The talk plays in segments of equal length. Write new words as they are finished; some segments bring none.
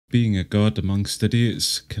Being a god amongst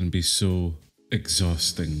idiots can be so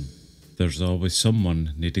exhausting. There's always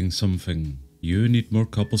someone needing something. You need more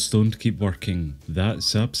cobblestone to keep working.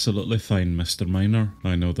 That's absolutely fine, Mr. Miner.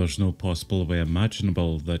 I know there's no possible way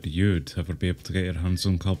imaginable that you'd ever be able to get your hands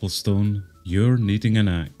on cobblestone. You're needing an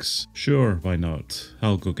axe. Sure, why not?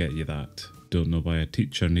 I'll go get you that. Don't know why a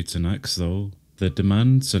teacher needs an axe though. The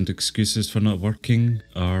demands and excuses for not working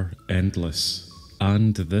are endless.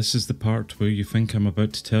 And this is the part where you think I'm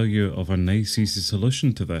about to tell you of a nice easy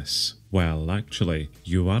solution to this. Well, actually,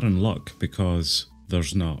 you are in luck because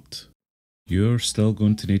there's not. You're still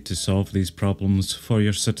going to need to solve these problems for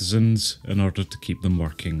your citizens in order to keep them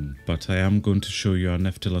working. But I am going to show you a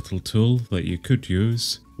nifty little tool that you could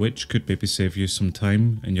use, which could maybe save you some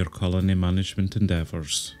time in your colony management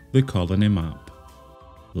endeavours. The colony map.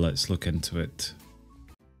 Let's look into it.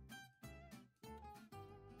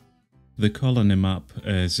 The colony map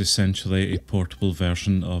is essentially a portable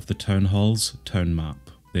version of the town hall's town map.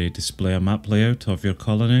 They display a map layout of your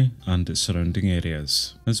colony and its surrounding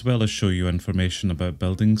areas, as well as show you information about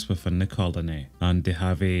buildings within the colony, and they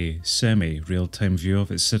have a semi-real-time view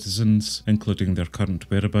of its citizens, including their current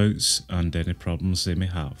whereabouts and any problems they may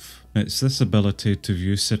have. It's this ability to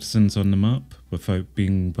view citizens on the map without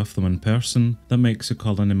being with them in person that makes a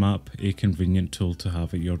colony map a convenient tool to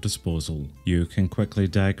have at your disposal. You can quickly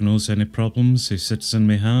diagnose any problems a citizen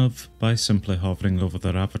may have by simply hovering over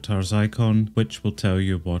their avatar's icon, which will tell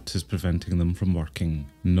you what is preventing them from working.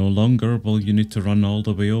 No longer will you need to run all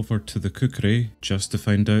the way over to the cookery just to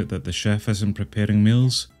find out that the chef isn't preparing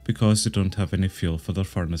meals because they don't have any fuel for their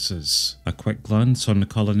furnaces. A quick glance on the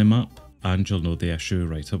colony map and you'll know the issue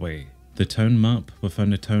right away. The town map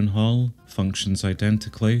within the town hall functions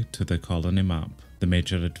identically to the colony map. The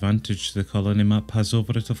major advantage the colony map has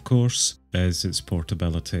over it, of course, is its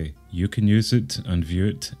portability. You can use it and view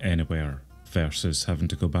it anywhere, versus having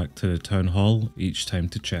to go back to the town hall each time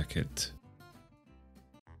to check it.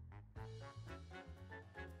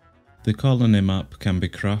 The colony map can be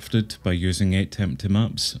crafted by using 8 empty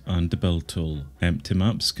maps and the build tool. Empty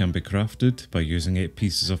maps can be crafted by using 8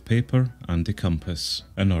 pieces of paper and a compass.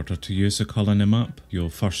 In order to use a colony map, you'll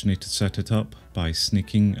first need to set it up by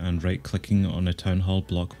sneaking and right-clicking on a town hall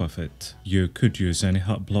block with it. You could use any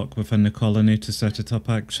hut block within the colony to set it up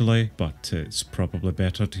actually, but it's probably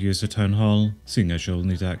better to use a town hall, seeing as you'll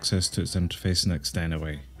need access to its interface next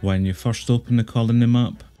anyway. When you first open the colony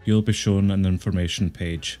map, you'll be shown an information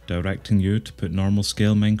page directing you to put normal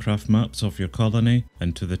scale Minecraft maps of your colony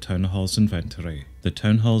into the town hall's inventory. The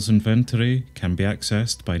town hall's inventory can be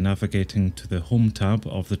accessed by navigating to the home tab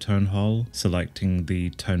of the town hall. Selecting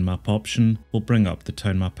the town map option will bring up the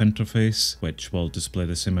town map interface, which will display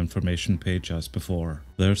the same information page as before.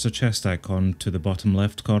 There's a chest icon to the bottom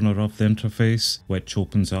left corner of the interface, which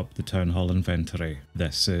opens up the town hall inventory.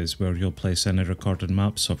 This is where you'll place any recorded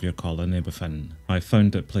maps of your colony within. I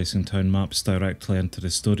found that placing town maps directly into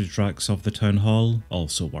the storage racks of the town hall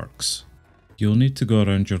also works. You'll need to go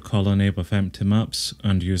around your colony with empty maps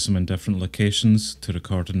and use them in different locations to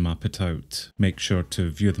record and map it out. Make sure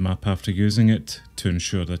to view the map after using it to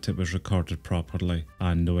ensure that it was recorded properly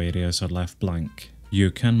and no areas are left blank.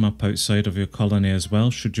 You can map outside of your colony as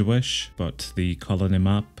well should you wish, but the colony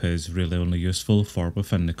map is really only useful for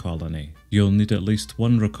within the colony. You'll need at least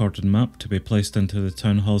one recorded map to be placed into the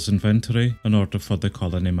town hall's inventory in order for the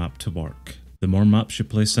colony map to work. The more maps you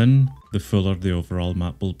place in, the fuller the overall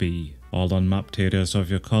map will be. All unmapped areas of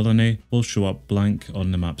your colony will show up blank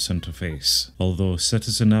on the map's interface, although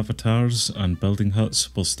citizen avatars and building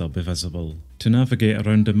huts will still be visible. To navigate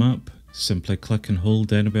around the map, simply click and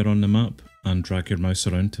hold anywhere on the map and drag your mouse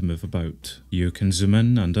around to move about. You can zoom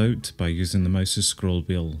in and out by using the mouse's scroll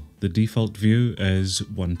wheel. The default view is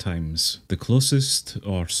 1 times. The closest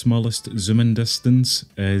or smallest zoom in distance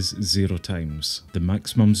is 0 times. The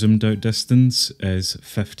maximum zoomed out distance is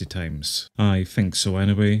 50 times. I think so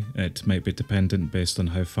anyway, it might be dependent based on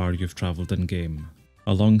how far you've travelled in game.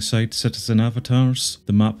 Alongside citizen avatars,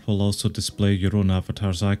 the map will also display your own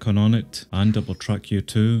avatar's icon on it, and it will track you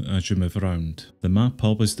too as you move around. The map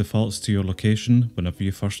always defaults to your location whenever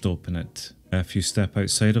you first open it. If you step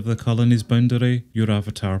outside of the colony's boundary, your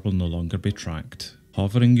avatar will no longer be tracked.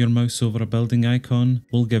 Hovering your mouse over a building icon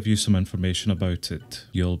will give you some information about it.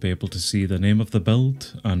 You'll be able to see the name of the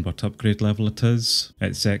build and what upgrade level it is,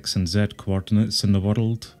 its X and Z coordinates in the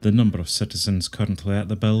world, the number of citizens currently at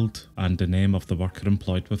the build, and the name of the worker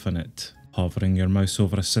employed within it. Hovering your mouse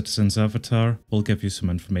over a citizen's avatar will give you some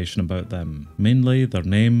information about them, mainly their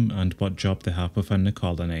name and what job they have within the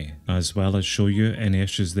colony, as well as show you any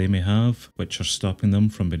issues they may have which are stopping them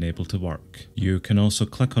from being able to work. You can also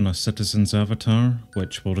click on a citizen's avatar,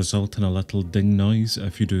 which will result in a little ding noise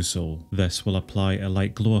if you do so. This will apply a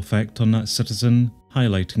light glow effect on that citizen,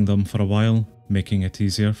 highlighting them for a while, making it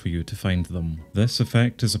easier for you to find them. This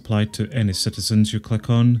effect is applied to any citizens you click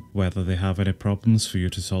on, whether they have any problems for you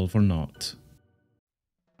to solve or not.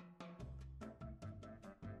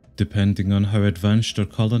 Depending on how advanced your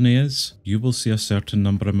colony is, you will see a certain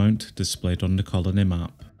number amount displayed on the colony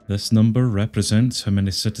map. This number represents how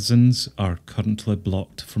many citizens are currently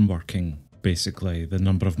blocked from working. Basically, the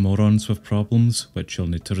number of morons with problems which you'll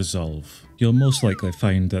need to resolve. You'll most likely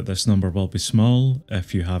find that this number will be small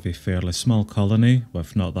if you have a fairly small colony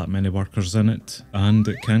with not that many workers in it, and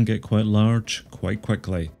it can get quite large quite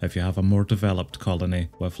quickly if you have a more developed colony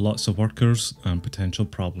with lots of workers and potential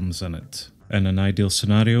problems in it. In an ideal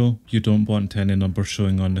scenario, you don't want any numbers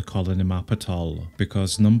showing on the colony map at all,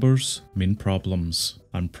 because numbers mean problems,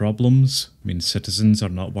 and problems mean citizens are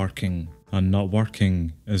not working. And not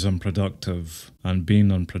working is unproductive, and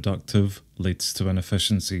being unproductive leads to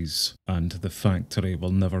inefficiencies, and the factory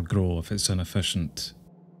will never grow if it's inefficient.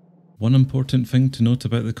 One important thing to note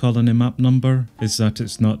about the colony map number is that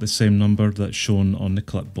it's not the same number that's shown on the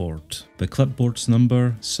clipboard. The clipboard's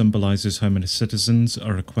number symbolises how many citizens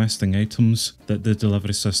are requesting items that the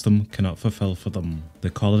delivery system cannot fulfill for them. The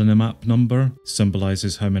colony map number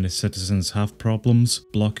symbolises how many citizens have problems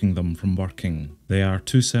blocking them from working. They are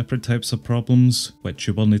two separate types of problems which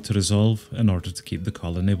you will need to resolve in order to keep the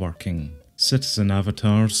colony working. Citizen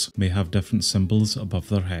avatars may have different symbols above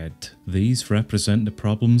their head. These represent the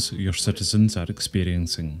problems your citizens are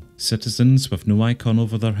experiencing. Citizens with no icon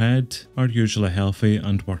over their head are usually healthy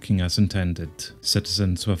and working as intended.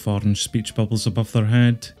 Citizens with orange speech bubbles above their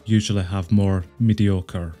head usually have more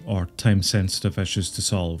mediocre or time-sensitive issues to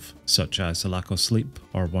solve, such as a lack of sleep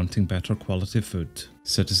or wanting better quality food.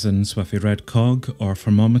 Citizens with a red cog or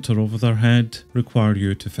thermometer over their head require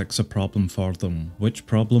you to fix a problem for them, which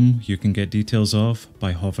problem you can get details of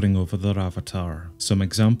by hovering over their avatar. Some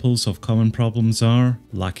examples of common problems are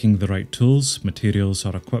lacking the right tools, materials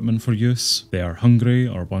or equipment for use, they are hungry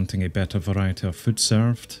or wanting a better variety of food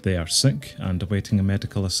served, they are sick and awaiting a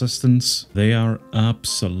medical assistance, they are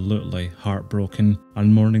absolutely heartbroken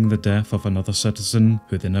and mourning the death of another citizen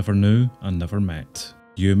who they never knew and never met.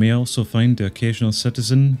 You may also find the occasional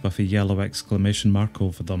citizen with a yellow exclamation mark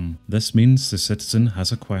over them. This means the citizen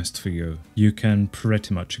has a quest for you. You can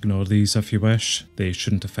pretty much ignore these if you wish. They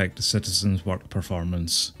shouldn't affect the citizen's work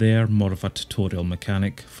performance. They are more of a tutorial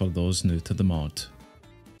mechanic for those new to the mod.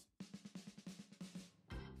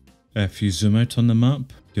 If you zoom out on the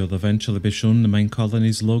map, you'll eventually be shown the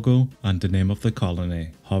MineColonies logo and the name of the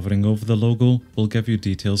colony. Hovering over the logo will give you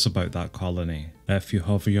details about that colony. If you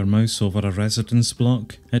hover your mouse over a residence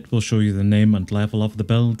block, it will show you the name and level of the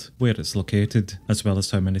build, where it's located, as well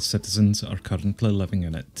as how many citizens are currently living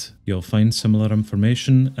in it. You'll find similar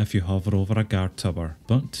information if you hover over a guard tower,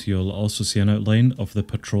 but you'll also see an outline of the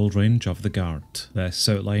patrol range of the guard. This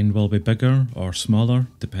outline will be bigger or smaller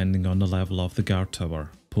depending on the level of the guard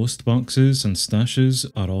tower. Post boxes and stashes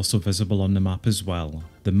are also visible on the map as well.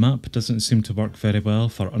 The map doesn't seem to work very well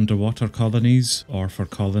for underwater colonies or for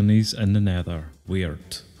colonies in the nether.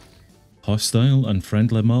 Weird. Hostile and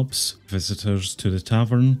friendly mobs, visitors to the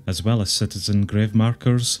tavern, as well as citizen grave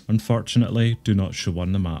markers, unfortunately do not show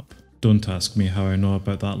on the map. Don't ask me how I know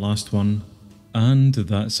about that last one. And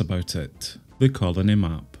that's about it. The colony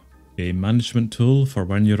map. A management tool for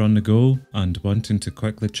when you're on the go and wanting to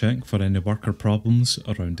quickly check for any worker problems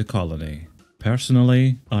around the colony.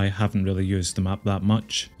 Personally, I haven't really used the map that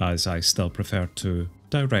much, as I still prefer to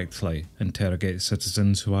directly interrogate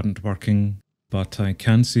citizens who aren't working, but I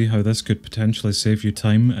can see how this could potentially save you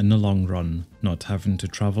time in the long run, not having to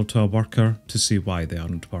travel to a worker to see why they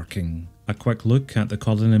aren't working. A quick look at the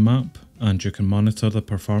colony map, and you can monitor the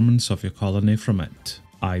performance of your colony from it.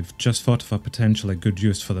 I've just thought of a potentially good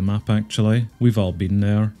use for the map actually. We've all been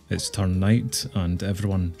there, it's turned night and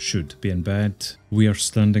everyone should be in bed. We are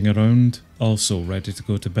standing around, also ready to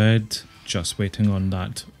go to bed, just waiting on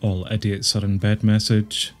that all idiots are in bed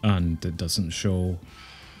message, and it doesn't show.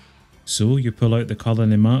 So you pull out the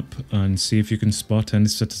colony map and see if you can spot any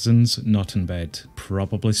citizens not in bed,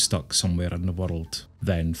 probably stuck somewhere in the world.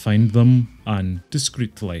 Then find them and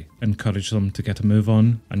discreetly encourage them to get a move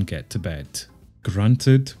on and get to bed.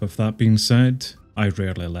 Granted, with that being said, I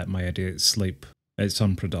rarely let my idiots sleep. It's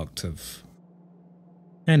unproductive.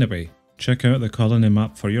 Anyway, check out the colony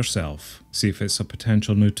map for yourself. See if it's a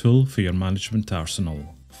potential new tool for your management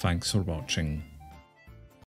arsenal. Thanks for watching.